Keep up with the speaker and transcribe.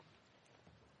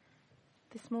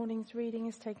This morning's reading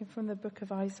is taken from the book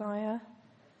of Isaiah,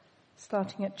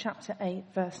 starting at chapter 8,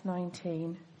 verse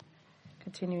 19,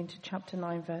 continuing to chapter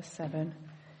 9, verse 7.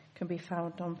 Can be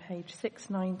found on page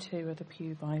 692 of the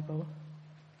Pew Bible.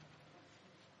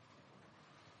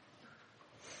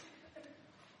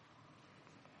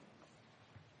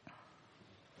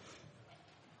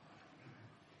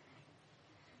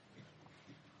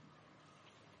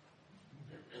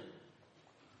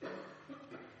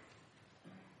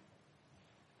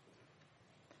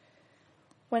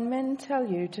 When men tell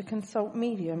you to consult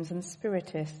mediums and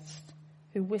spiritists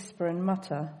who whisper and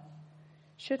mutter,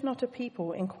 should not a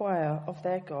people inquire of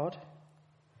their God?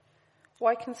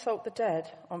 Why consult the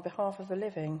dead on behalf of the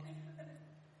living?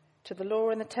 To the law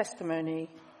and the testimony,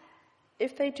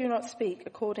 if they do not speak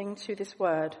according to this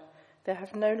word, they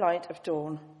have no light of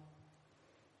dawn.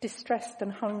 Distressed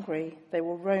and hungry, they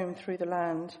will roam through the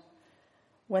land.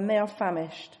 When they are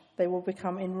famished, they will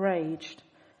become enraged,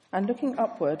 and looking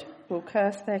upward will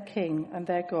curse their king and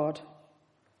their God.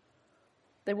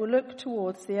 They will look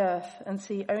towards the earth and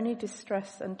see only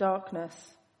distress and darkness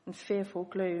and fearful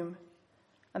gloom,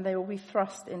 and they will be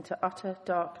thrust into utter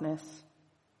darkness.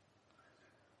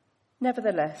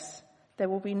 Nevertheless, there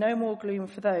will be no more gloom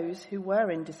for those who were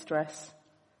in distress.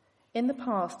 In the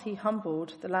past he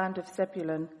humbled the land of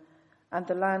Zebulun and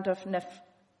the land of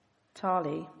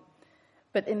Naphtali,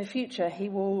 but in the future he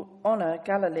will honor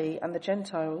Galilee and the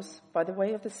Gentiles by the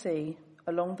way of the sea,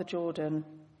 along the Jordan.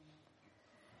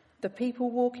 The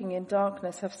people walking in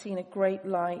darkness have seen a great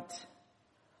light.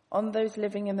 On those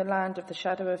living in the land of the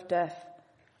shadow of death,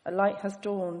 a light has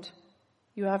dawned.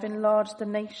 You have enlarged the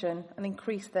nation and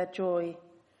increased their joy.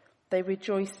 They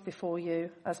rejoice before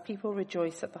you as people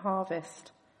rejoice at the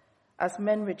harvest, as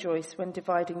men rejoice when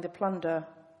dividing the plunder.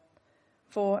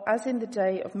 For as in the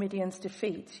day of Midian's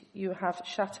defeat, you have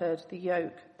shattered the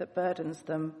yoke that burdens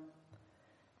them,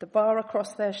 the bar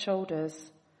across their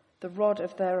shoulders, the rod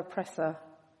of their oppressor.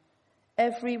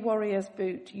 Every warrior's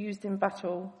boot used in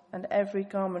battle and every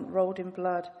garment rolled in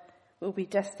blood will be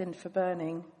destined for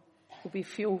burning, will be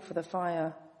fuel for the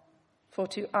fire. For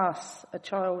to us a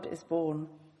child is born,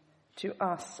 to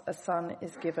us a son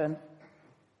is given,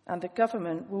 and the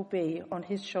government will be on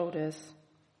his shoulders.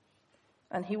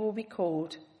 And he will be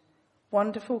called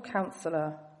Wonderful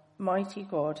Counselor, Mighty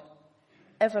God,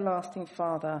 Everlasting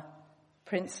Father,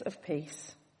 Prince of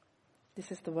Peace. This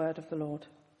is the word of the Lord.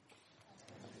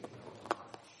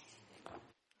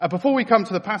 Before we come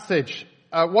to the passage,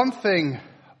 one thing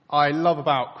I love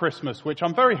about Christmas, which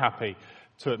I'm very happy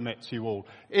to admit to you all,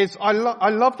 is I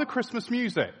love the Christmas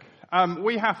music.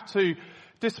 We have to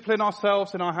discipline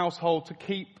ourselves in our household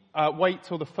to wait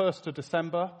till the 1st of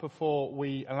December before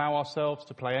we allow ourselves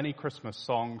to play any Christmas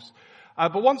songs.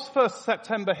 But once 1st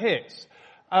September hits,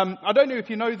 I don't know if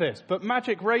you know this, but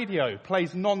Magic Radio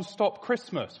plays non-stop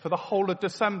Christmas for the whole of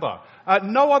December.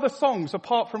 No other songs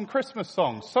apart from Christmas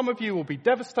songs. Some of you will be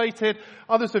devastated.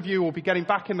 Others of you will be getting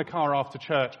back in the car after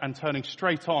church and turning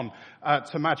straight on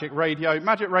to Magic Radio.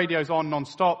 Magic Radio's on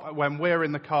non-stop when we're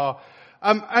in the car.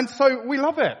 And so we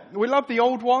love it. We love the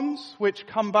old ones which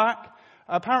come back.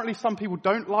 Apparently some people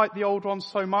don't like the old ones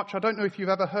so much. I don't know if you've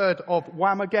ever heard of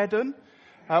Whamageddon.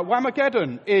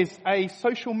 Whamageddon is a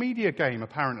social media game,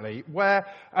 apparently, where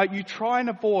you try and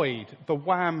avoid the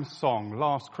Wham song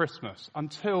Last Christmas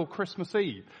until Christmas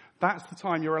Eve. That's the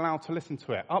time you're allowed to listen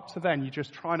to it. Up to then, you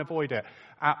just try and avoid it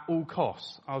at all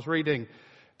costs. I was reading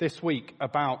this week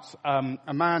about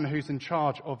a man who's in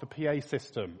charge of the PA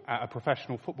system at a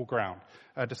professional football ground.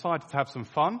 Decided to have some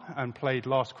fun and played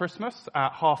Last Christmas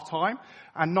at half-time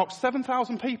and knocked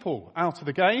 7,000 people out of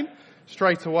the game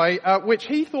straight away, which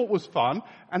he thought was fun,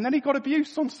 and then he got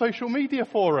abuse on social media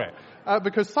for it,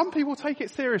 because some people take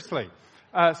it seriously.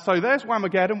 So there's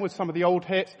Whamageddon with some of the old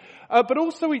hits, but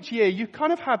also each year you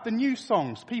kind of have the new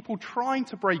songs, people trying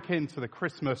to break into the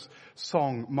Christmas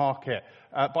song market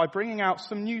by bringing out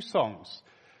some new songs.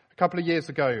 A couple of years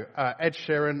ago, Ed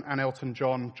Sheeran and Elton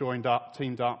John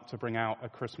teamed up to bring out a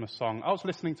Christmas song. I was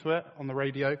listening to it on the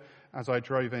radio as I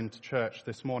drove into church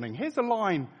this morning. Here's a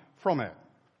line from it.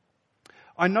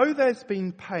 I know there's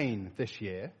been pain this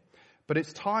year, but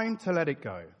it's time to let it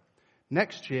go.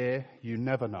 Next year, you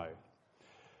never know.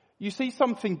 You see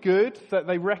something good, that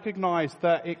they recognize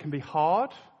that it can be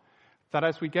hard, that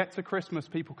as we get to Christmas,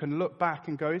 people can look back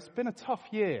and go, it's been a tough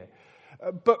year.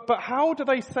 But how do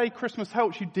they say Christmas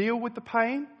helps you deal with the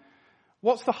pain?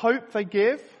 What's the hope they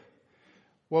give?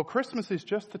 Well, Christmas is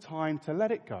just the time to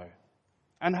let it go.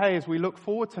 And hey, as we look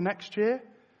forward to next year,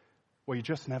 well, you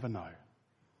just never know.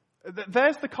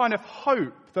 There's the kind of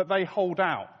hope that they hold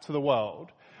out to the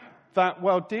world, that,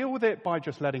 well, deal with it by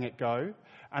just letting it go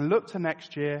and look to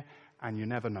next year and you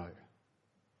never know.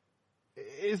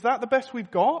 Is that the best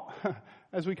we've got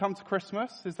as we come to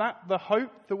Christmas? Is that the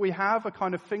hope that we have, a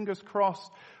kind of fingers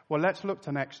crossed, well, let's look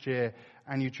to next year,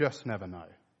 and you just never know?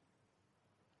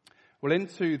 Well,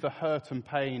 into the hurt and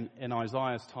pain in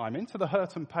Isaiah's time, into the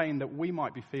hurt and pain that we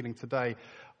might be feeling today,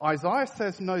 Isaiah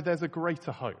says, no, there's a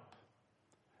greater hope.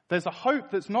 There's a hope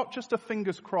that's not just a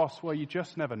fingers crossed where you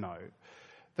just never know.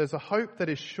 There's a hope that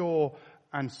is sure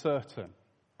and certain.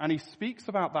 And he speaks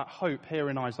about that hope here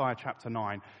in Isaiah chapter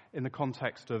 9 in the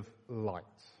context of light.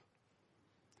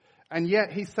 And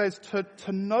yet he says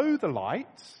to know the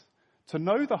light, to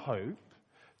know the hope,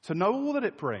 to know all that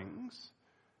it brings,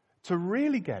 to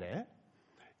really get it,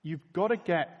 you've got to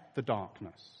get the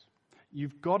darkness.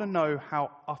 You've got to know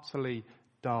how utterly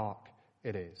dark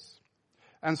it is.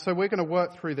 And so we're going to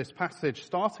work through this passage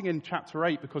starting in chapter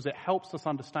 8 because it helps us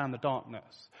understand the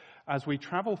darkness as we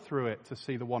travel through it to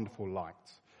see the wonderful light.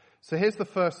 So here's the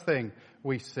first thing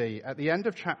we see. At the end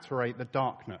of chapter 8, the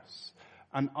darkness,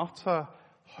 an utter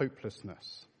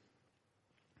hopelessness.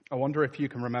 I wonder if you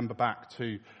can remember back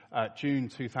to June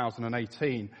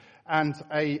 2018 and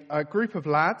a group of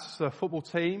lads, a football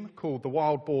team called the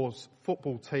Wild Boars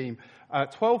football team,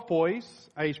 12 boys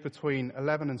aged between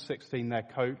 11 and 16, their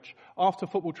coach, after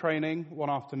football training one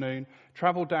afternoon,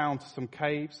 travel down to some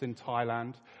caves in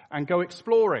Thailand and go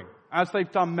exploring, as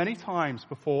they've done many times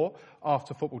before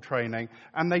after football training,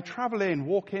 and they travel in,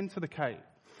 walk into the cave.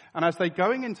 And as they're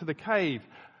going into the cave,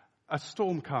 a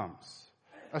storm comes.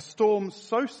 A storm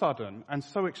so sudden and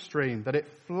so extreme that it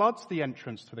floods the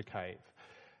entrance to the cave,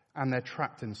 and they're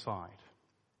trapped inside.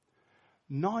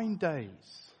 9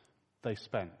 days they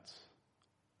spent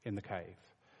in the cave.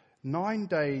 9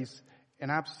 days in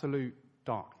absolute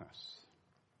darkness.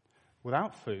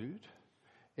 Without food,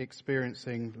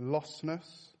 experiencing lostness,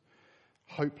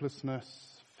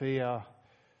 hopelessness, fear,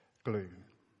 gloom.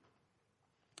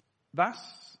 That's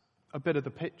a bit of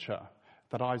the picture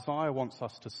that Isaiah wants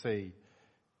us to see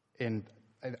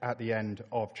at the end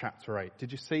of chapter 8.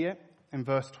 Did you see it in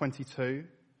verse 22?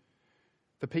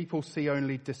 The people see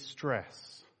only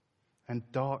distress and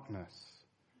darkness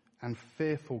and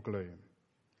fearful gloom.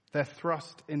 They're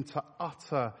thrust into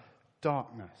utter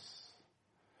darkness.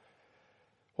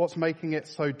 What's making it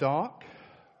so dark?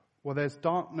 Well, there's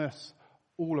darkness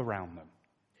all around them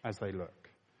as they look.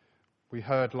 We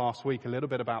heard last week a little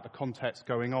bit about the context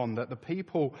going on, that the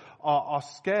people are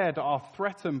scared, are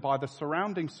threatened by the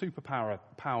surrounding superpower,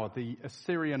 the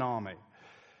Assyrian army.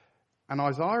 And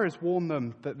Isaiah has warned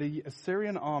them that the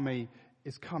Assyrian army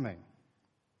is coming.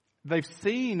 They've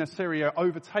seen Assyria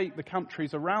overtake the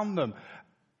countries around them,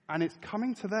 and it's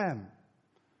coming to them.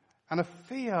 And a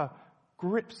fear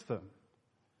grips them.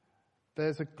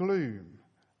 There's a gloom,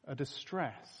 a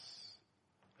distress,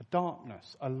 a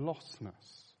darkness, a lostness.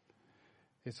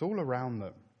 It's all around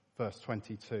them, verse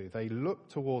 22. They look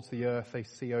towards the earth, they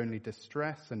see only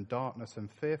distress and darkness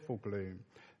and fearful gloom.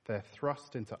 They're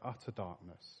thrust into utter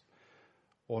darkness.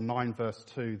 Or 9 verse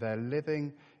 2, they're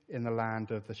living in the land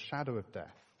of the shadow of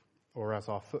death, or as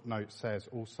our footnote says,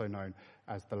 also known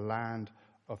as the land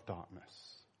of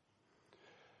darkness.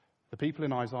 The people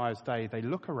in Isaiah's day, they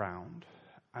look around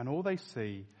and all they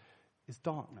see is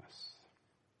darkness.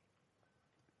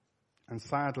 And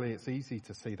sadly, it's easy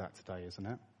to see that today, isn't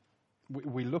it?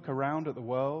 We look around at the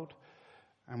world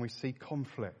and we see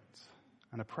conflict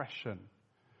and oppression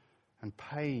and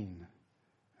pain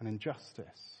and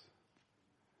injustice.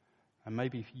 And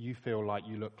maybe you feel like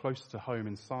you look close to home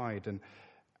inside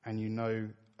and you know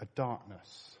a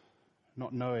darkness,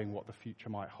 not knowing what the future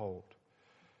might hold.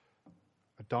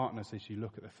 A darkness as you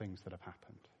look at the things that have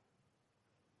happened.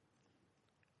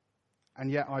 And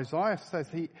yet Isaiah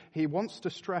says he wants to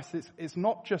stress it's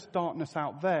not just darkness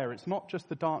out there, it's not just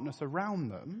the darkness around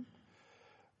them,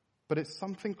 but it's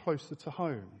something closer to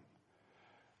home.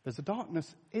 There's a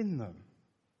darkness in them.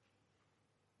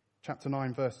 Chapter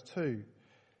 9 verse 2,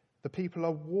 the people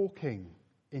are walking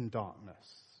in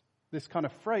darkness. This kind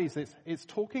of phrase, it's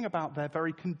talking about their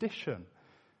very condition.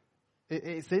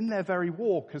 It's in their very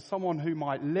walk, as someone who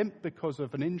might limp because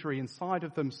of an injury inside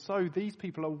of them, so these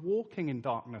people are walking in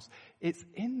darkness. It's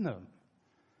in them.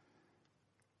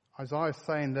 Isaiah is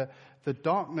saying that the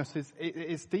darkness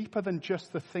is deeper than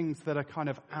just the things that are kind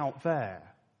of out there.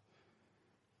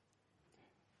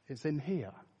 It's in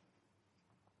here.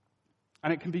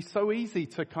 And it can be so easy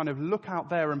to kind of look out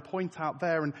there and point out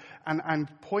there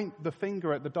and point the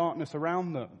finger at the darkness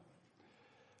around them.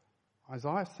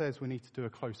 Isaiah says we need to do a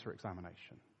closer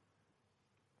examination.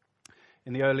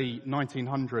 In the early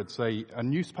 1900s, a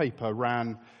newspaper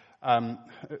ran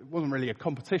it wasn't really a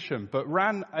competition, but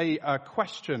ran a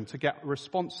question to get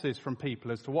responses from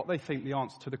people as to what they think the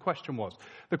answer to the question was.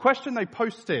 The question they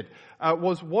posted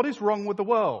was, what is wrong with the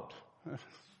world?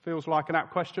 Feels like an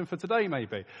apt question for today,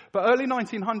 maybe. But early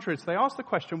 1900s, they asked the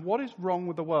question, what is wrong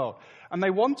with the world? And they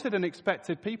wanted and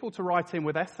expected people to write in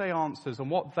with essay answers on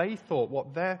what they thought,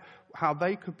 how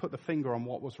they could put the finger on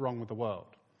what was wrong with the world.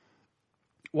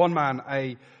 One man,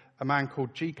 a man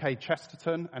called G.K.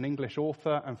 Chesterton, an English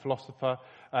author and philosopher,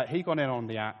 he got in on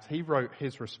the act. He wrote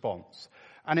his response.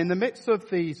 And in the midst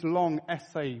of these long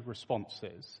essay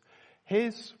responses,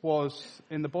 his was,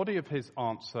 in the body of his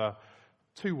answer,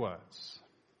 2 words.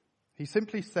 He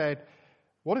simply said,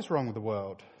 what is wrong with the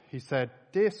world? He said,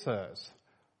 dear sirs,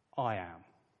 I am.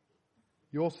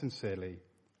 Yours sincerely,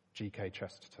 G.K.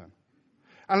 Chesterton.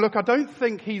 And look, I don't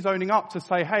think he's owning up to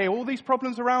say, hey, all these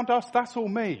problems around us, that's all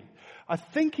me. I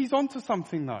think he's onto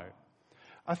something though.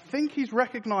 I think he's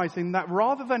recognizing that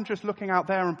rather than just looking out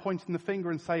there and pointing the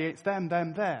finger and say it's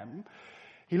them,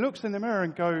 he looks in the mirror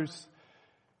and goes,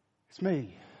 it's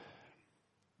me.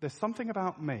 There's something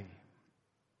about me.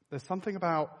 There's something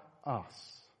about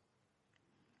us.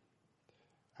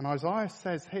 And Isaiah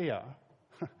says here,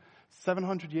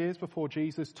 700 years before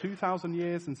Jesus, 2,000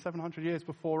 years and 700 years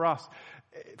before us,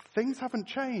 things haven't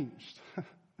changed.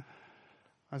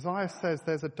 Isaiah says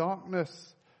there's a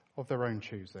darkness of their own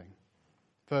choosing.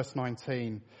 Verse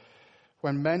 19,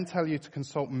 when men tell you to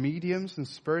consult mediums and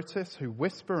spiritists who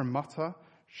whisper and mutter,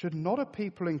 should not a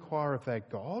people inquire of their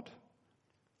God?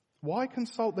 Why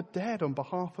consult the dead on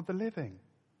behalf of the living?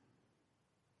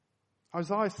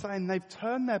 Isaiah is saying they've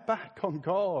turned their back on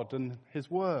God and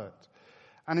his word.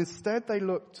 And instead they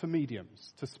look to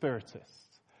mediums, to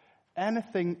spiritists,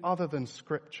 anything other than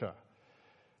scripture.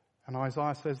 And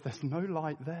Isaiah says there's no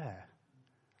light there.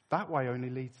 That way only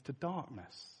leads to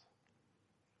darkness.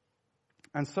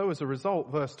 And so as a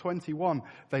result, verse 21,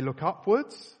 they look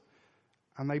upwards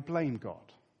and they blame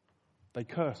God. They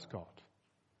curse God.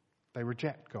 They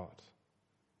reject God.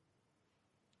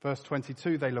 Verse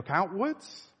 22, they look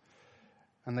outwards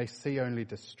and they see only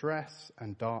distress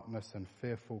and darkness and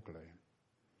fearful gloom.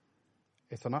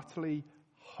 It's an utterly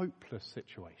hopeless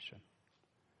situation.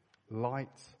 Light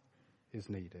is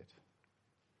needed.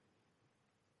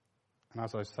 And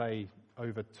as I say,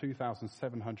 over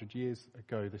 2,700 years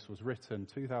ago this was written,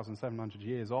 2,700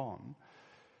 years on,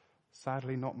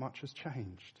 sadly not much has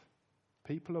changed.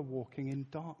 People are walking in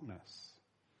darkness.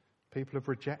 People have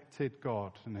rejected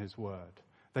God and his word.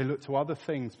 They look to other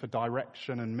things for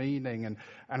direction and meaning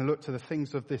and look to the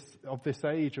things of this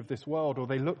age, of this world, or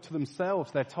they look to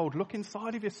themselves. They're told, look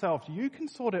inside of yourself. You can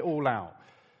sort it all out.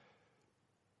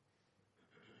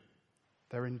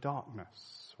 They're in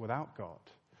darkness without God,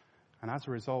 and as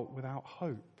a result, without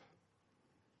hope.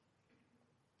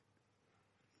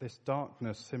 This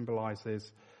darkness symbolizes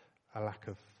a lack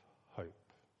of hope.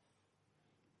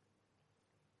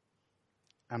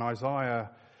 And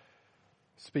Isaiah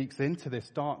speaks into this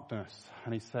darkness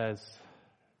and he says,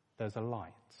 there's a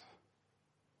light.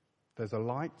 There's a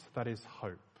light that is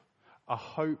hope. A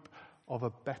hope of a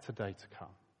better day to come.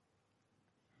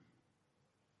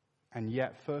 And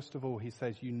yet, first of all, he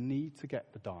says you need to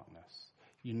get the darkness.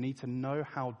 You need to know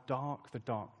how dark the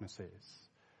darkness is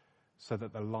so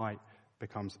that the light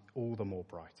becomes all the more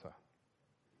brighter.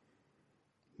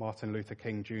 Martin Luther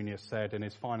King Jr. said in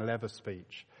his final ever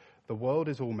speech, the world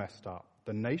is all messed up.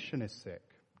 The nation is sick.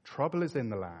 Trouble is in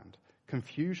the land.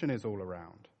 Confusion is all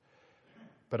around.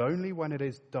 But only when it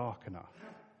is dark enough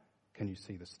can you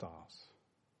see the stars.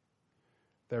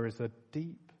 There is a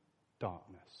deep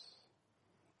darkness.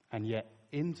 And yet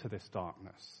into this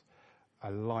darkness,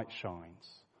 a light shines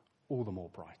all the more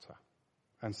brighter.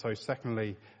 And so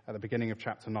secondly, at the beginning of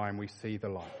chapter 9, we see the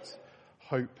light.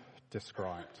 Hope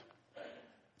described.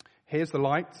 Here's the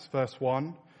light, verse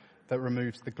 1, that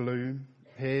removes the gloom.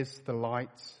 Here's the light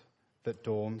that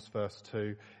dawns, verse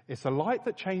 2. It's a light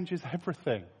that changes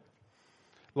everything.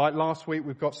 Like last week,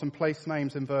 we've got some place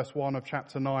names in verse 1 of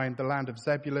chapter 9, the land of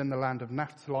Zebulun, the land of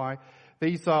Naphtali.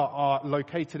 These are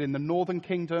located in the northern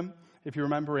kingdom, if you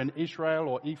remember, in Israel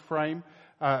or Ephraim,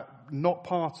 not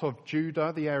part of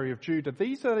Judah, the area of Judah.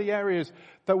 These are the areas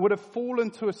that would have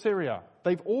fallen to Assyria.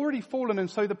 They've already fallen, and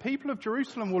so the people of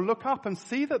Jerusalem will look up and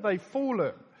see that they've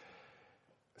fallen.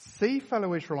 See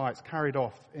fellow Israelites carried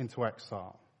off into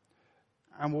exile,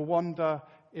 and will wonder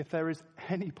if there is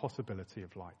any possibility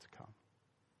of light to come.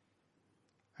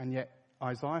 And yet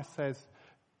Isaiah says,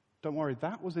 don't worry,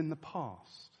 that was in the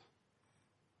past.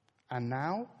 And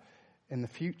now, in the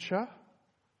future,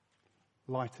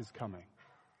 light is coming.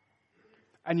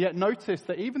 And yet notice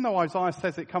that even though Isaiah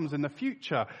says it comes in the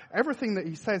future, everything that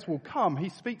he says will come, he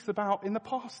speaks about in the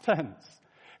past tense.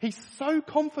 He's so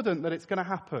confident that it's going to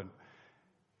happen.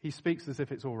 He speaks as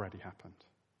if it's already happened.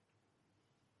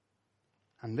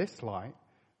 And this light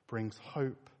brings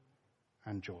hope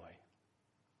and joy.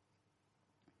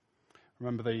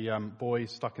 Remember the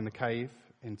boys stuck in the cave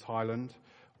in Thailand?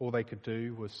 All they could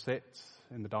do was sit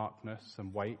in the darkness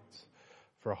and wait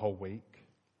for a whole week.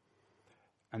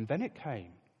 And then it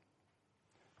came,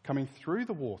 coming through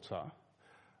the water,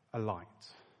 a light.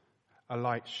 A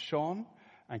light shone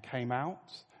and came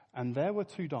out, and there were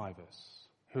two divers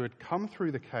who had come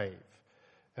through the cave,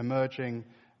 emerging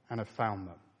and had found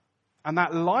them. And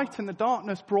that light in the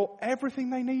darkness brought everything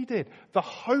they needed, the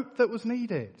hope that was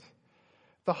needed,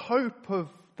 the hope of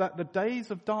that the days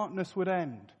of darkness would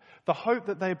end, the hope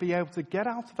that they'd be able to get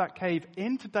out of that cave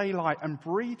into daylight and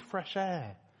breathe fresh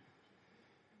air.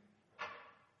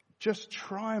 Just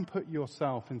try and put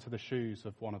yourself into the shoes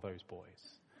of one of those boys,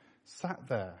 sat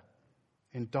there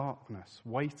in darkness,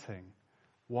 waiting,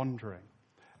 wondering,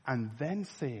 and then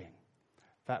seeing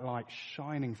that light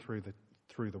shining through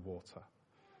the water.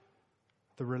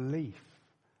 The relief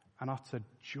and utter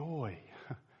joy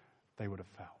they would have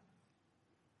felt.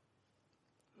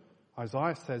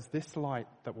 Isaiah says this light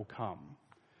that will come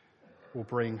will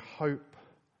bring hope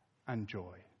and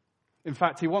joy. In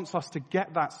fact, he wants us to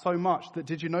get that so much that,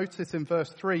 did you notice in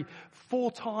verse 3,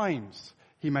 4 times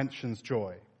he mentions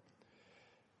joy.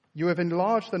 You have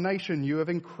enlarged the nation, you have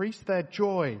increased their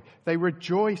joy. They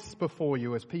rejoice before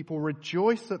you as people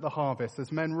rejoice at the harvest,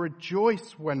 as men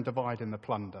rejoice when dividing the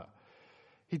plunder.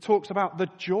 He talks about the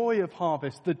joy of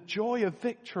harvest, the joy of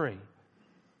victory.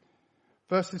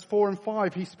 Verses 4 and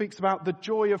 5, he speaks about the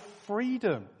joy of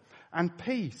freedom and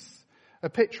peace, a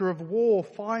picture of war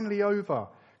finally over,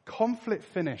 conflict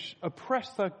finished,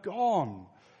 oppressor gone.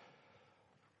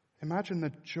 Imagine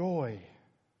the joy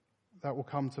that will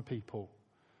come to people,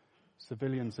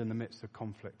 civilians in the midst of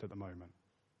conflict at the moment,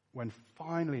 when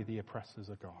finally the oppressors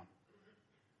are gone.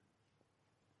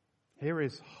 Here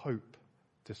is hope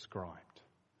described.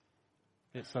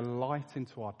 It's a light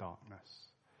into our darkness.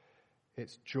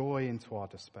 It's joy into our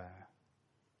despair.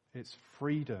 It's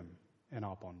freedom in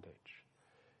our bondage.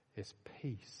 It's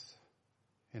peace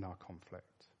in our conflict.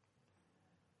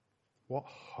 What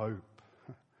hope,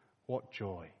 what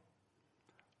joy,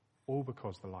 all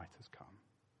because the light has come.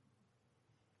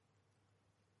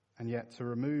 And yet to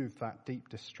remove that deep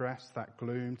distress, that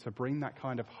gloom, to bring that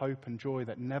kind of hope and joy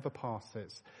that never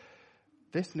passes,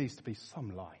 this needs to be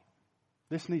some light.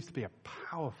 This needs to be a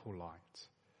powerful light.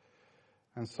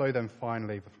 And so then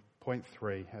finally, point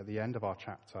 3, at the end of our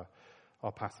chapter,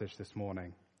 our passage this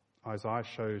morning, Isaiah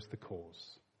shows the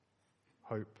cause.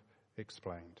 Hope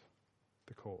explained,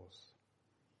 the cause.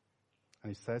 And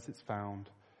he says it's found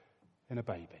in a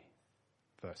baby.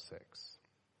 Verse 6.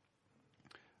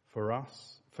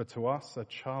 For to us a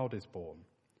child is born,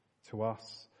 to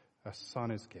us a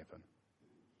son is given.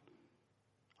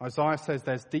 Isaiah says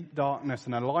there's deep darkness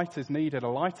and a light is needed. A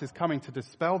light is coming to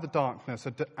dispel the darkness,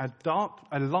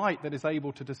 a light that is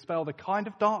able to dispel the kind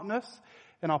of darkness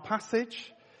in our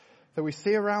passage that we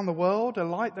see around the world, a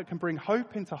light that can bring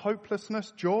hope into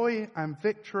hopelessness, joy and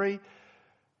victory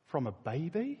from a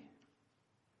baby.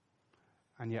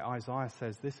 And yet Isaiah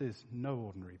says this is no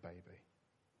ordinary baby.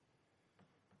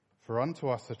 For unto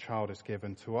us a child is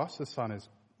given, to us a son is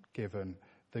given.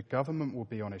 The government will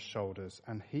be on his shoulders,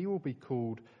 and he will be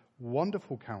called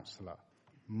Wonderful Counselor,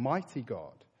 Mighty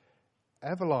God,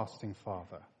 Everlasting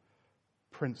Father,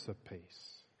 Prince of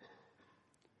Peace.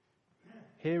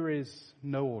 Here is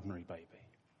no ordinary baby.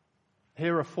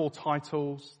 Here are 4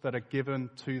 titles that are given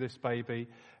to this baby.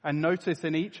 And notice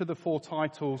in each of the 4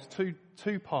 titles,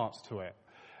 two parts to it.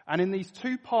 And in these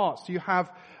 2 parts, you have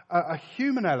a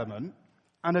human element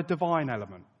and a divine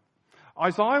element.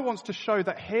 Isaiah wants to show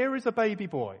that here is a baby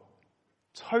boy,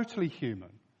 totally human.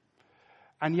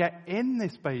 And yet in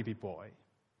this baby boy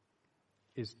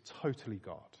is totally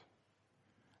God.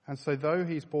 And so though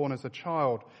he's born as a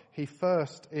child, he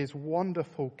first is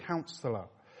Wonderful Counselor.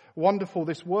 Wonderful,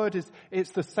 this word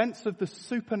it's the sense of the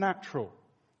supernatural,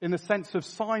 in the sense of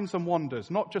signs and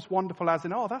wonders, not just wonderful as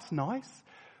in, oh, that's nice,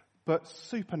 but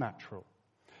supernatural.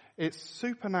 It's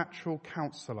supernatural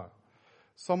counselor,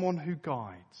 someone who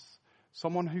guides,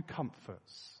 someone who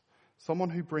comforts, someone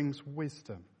who brings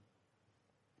wisdom.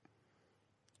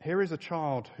 Here is a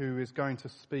child who is going to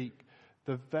speak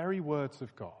the very words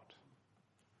of God,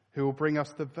 who will bring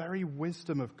us the very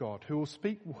wisdom of God, who will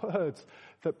speak words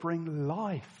that bring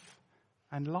life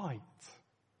and light.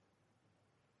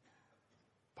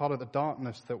 Part of the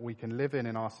darkness that we can live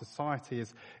in our society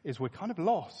is we're kind of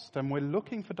lost and we're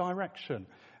looking for direction.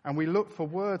 And we look for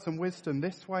words and wisdom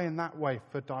this way and that way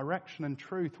for direction and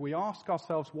truth. We ask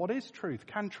ourselves, what is truth?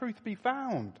 Can truth be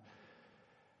found?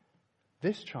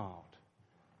 This child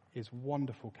is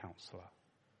wonderful counselor,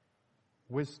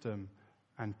 wisdom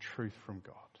and truth from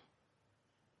God.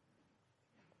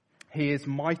 He is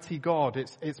mighty God.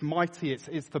 It's mighty.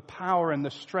 It's the power and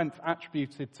the strength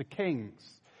attributed to kings.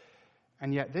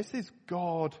 And yet this is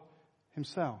God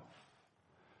himself.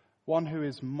 One who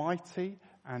is mighty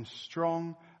and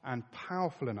strong and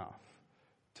powerful enough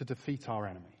to defeat our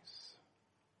enemies.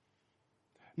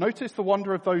 Notice the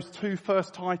wonder of those two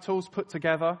first titles put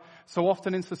together. So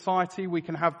often in society we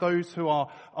can have those who are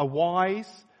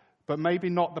wise, but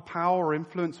maybe not the power or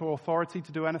influence or authority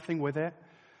to do anything with it.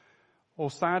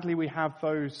 Or sadly, we have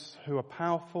those who are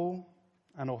powerful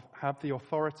and have the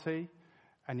authority,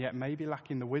 and yet maybe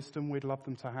lacking the wisdom we'd love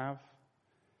them to have.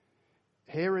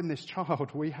 Here in this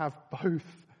child, we have both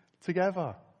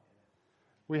together.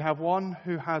 We have one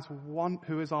who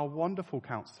is our wonderful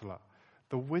counselor,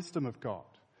 the wisdom of God,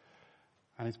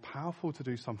 and is powerful to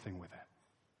do something with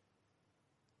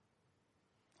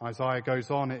it. Isaiah goes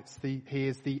on, he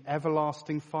is the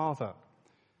everlasting Father.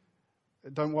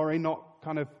 Don't worry, not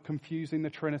kind of confusing the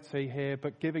Trinity here,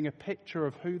 but giving a picture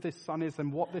of who this Son is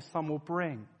and what this Son will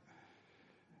bring.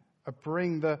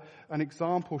 An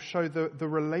example, show the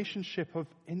relationship of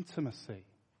intimacy.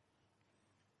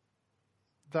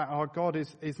 That our God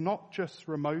is not just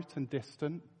remote and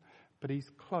distant, but he's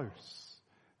close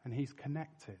and he's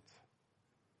connected.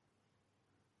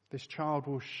 This child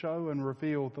will show and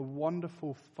reveal the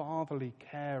wonderful fatherly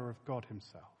care of God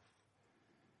himself.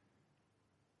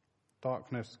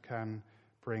 Darkness can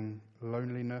bring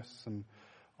loneliness and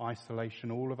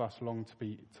isolation. All of us long to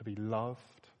be loved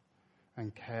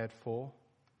and cared for.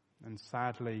 And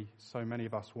sadly, so many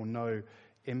of us will know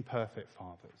imperfect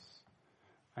fathers.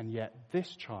 And yet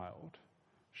this child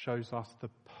shows us the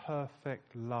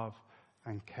perfect love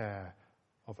and care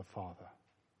of a father.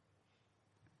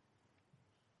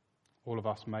 All of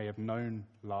us may have known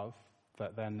love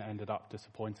that then ended up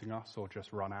disappointing us or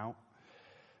just run out.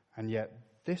 And yet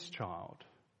this child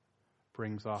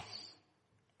brings us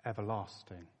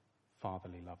everlasting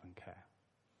fatherly love and care.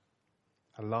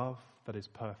 A love that is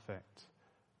perfect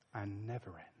and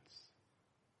never ends.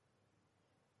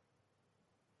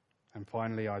 And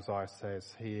finally, Isaiah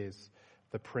says he is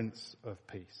the Prince of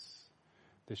Peace.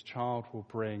 This child will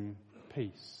bring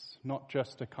peace, not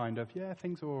just a kind of,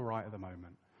 things are all right at the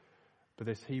moment, but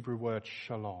this Hebrew word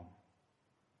shalom,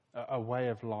 a way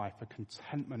of life, a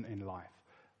contentment in life,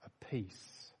 a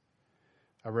peace,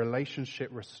 a relationship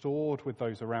restored with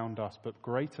those around us, but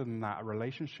greater than that, a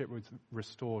relationship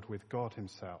restored with God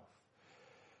himself.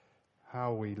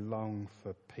 How we long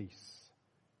for peace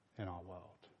in our world.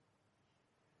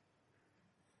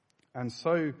 And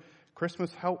so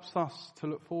Christmas helps us to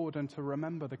look forward and to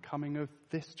remember the coming of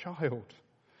this child.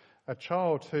 A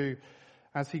child who,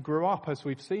 as he grew up, as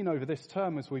we've seen over this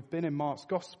term, as we've been in Mark's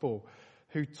Gospel,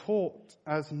 who taught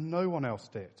as no one else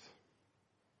did.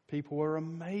 People were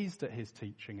amazed at his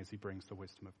teaching as he brings the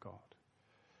wisdom of God.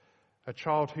 A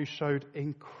child who showed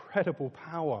incredible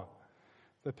power.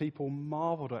 The people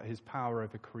marveled at his power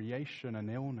over creation and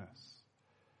illness.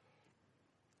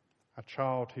 A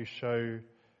child who showed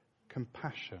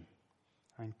compassion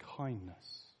and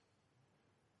kindness.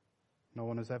 No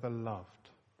one has ever loved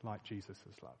like Jesus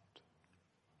has loved.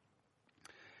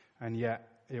 And yet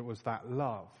it was that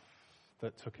love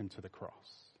that took him to the cross,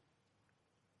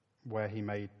 where he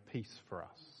made peace for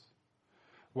us,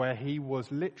 where he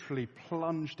was literally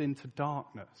plunged into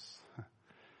darkness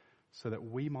so that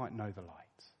we might know the light.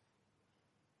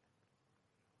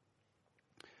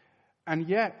 And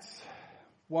yet,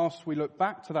 whilst we look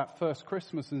back to that first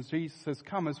Christmas and Jesus has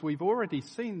come, as we've already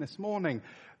seen this morning,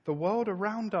 the world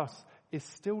around us is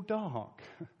still dark.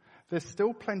 There's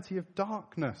still plenty of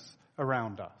darkness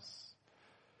around us.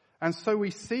 And so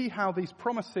we see how these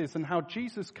promises and how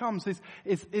Jesus comes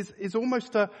is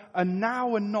almost a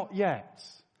now and not yet.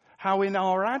 How in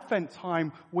our Advent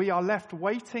time we are left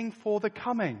waiting for the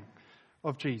coming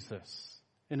of Jesus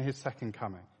in his second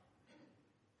coming.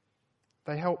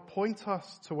 They help point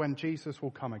us to when Jesus will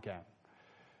come again.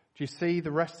 Do you see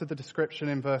the rest of the description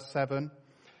in verse 7?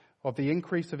 Of the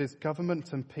increase of his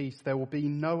government and peace there will be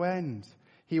no end.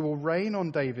 He will reign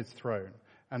on David's throne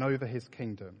and over his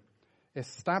kingdom,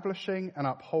 establishing and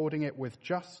upholding it with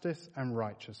justice and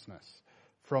righteousness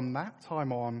from that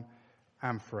time on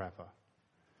and forever.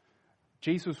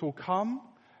 Jesus will come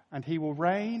and he will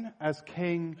reign as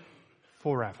king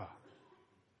forever.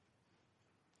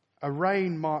 a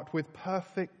reign marked with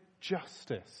perfect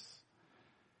justice.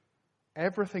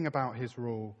 Everything about his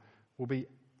rule will be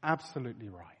absolutely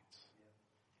right.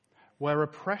 Where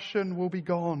oppression will be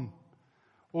gone,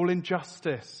 all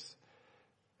injustice,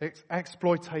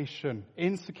 exploitation,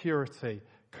 insecurity,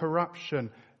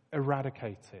 corruption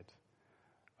eradicated.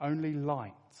 Only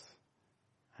light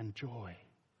and joy.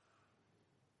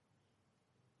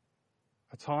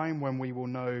 A time when we will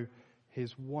know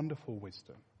his wonderful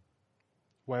wisdom,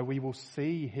 where we will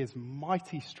see his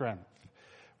mighty strength,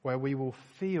 where we will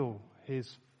feel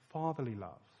his fatherly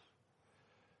love,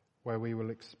 where we will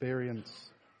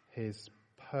experience his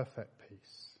perfect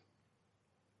peace.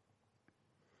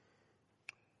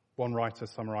 One writer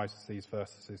summarizes these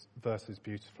verses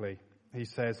beautifully. He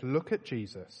says, "Look at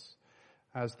Jesus.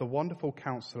 As the wonderful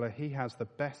counselor, he has the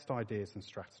best ideas and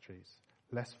strategies.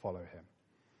 Let's follow him.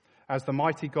 As the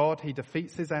mighty God, he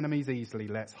defeats his enemies easily.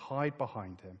 Let's hide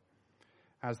behind him.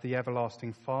 As the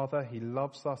everlasting Father, he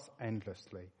loves us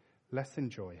endlessly. Let's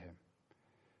enjoy him.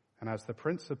 And as the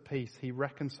Prince of Peace, he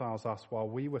reconciles us while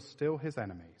we were still his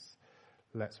enemies.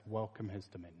 Let's welcome his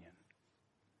dominion."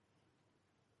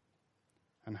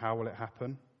 And how will it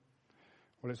happen?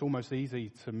 Well, it's almost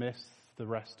easy to miss the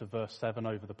rest of verse 7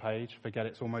 over the page. Forget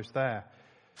it's almost there.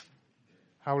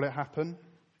 How will it happen?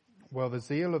 Well, the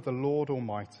zeal of the Lord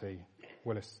Almighty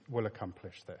will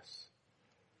accomplish this.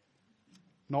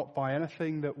 Not by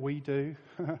anything that we do,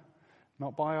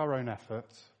 not by our own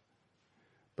efforts,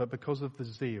 but because of the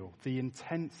zeal, the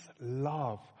intense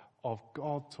love of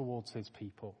God towards his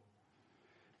people.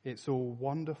 It's all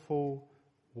wonderful,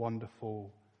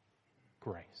 wonderful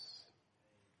grace.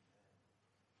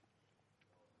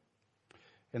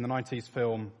 In the 90s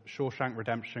film, Shawshank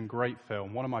Redemption, great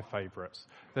film, one of my favourites.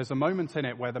 There's a moment in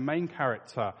it where the main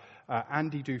character,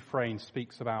 Andy Dufresne,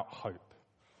 speaks about hope.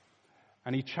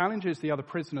 And he challenges the other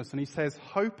prisoners and he says,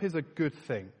 hope is a good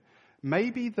thing,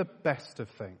 maybe the best of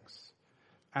things,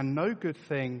 and no good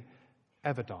thing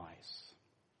ever dies.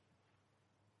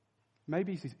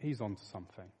 Maybe he's onto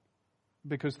something,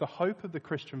 because the hope of the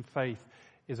Christian faith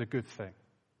is a good thing,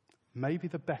 maybe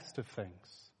the best of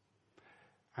things,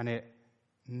 and it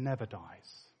never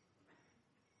dies.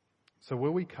 So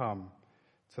will we come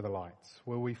to the light?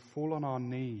 Will we fall on our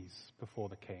knees before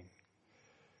the King?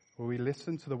 Will we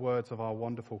listen to the words of our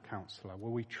wonderful counselor?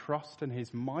 Will we trust in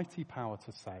his mighty power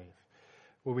to save?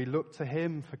 Will we look to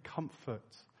him for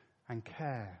comfort and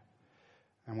care?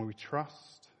 And will we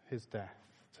trust his death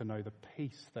to know the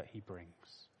peace that he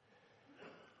brings?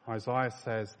 Isaiah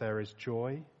says there is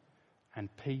joy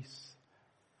and peace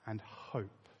and hope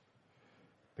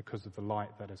because of the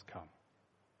light that has come.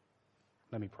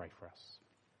 Let me pray for us.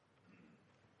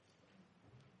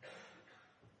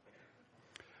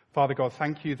 Father God,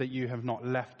 thank you that you have not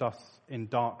left us in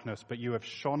darkness, but you have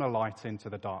shone a light into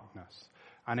the darkness.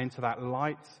 And into that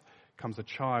light comes a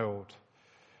child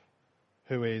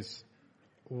who is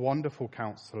wonderful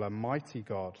counselor, mighty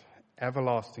God,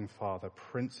 everlasting Father,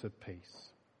 Prince of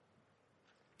Peace.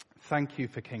 Thank you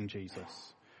for King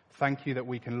Jesus. Thank you that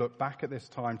we can look back at this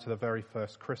time to the very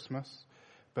first Christmas,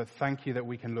 but thank you that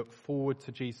we can look forward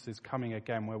to Jesus' coming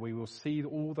again, where we will see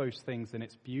all those things in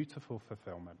its beautiful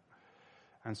fulfillment.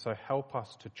 And so help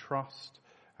us to trust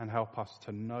and help us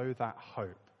to know that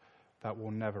hope that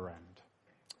will never end.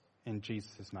 In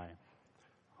Jesus' name,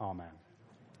 amen.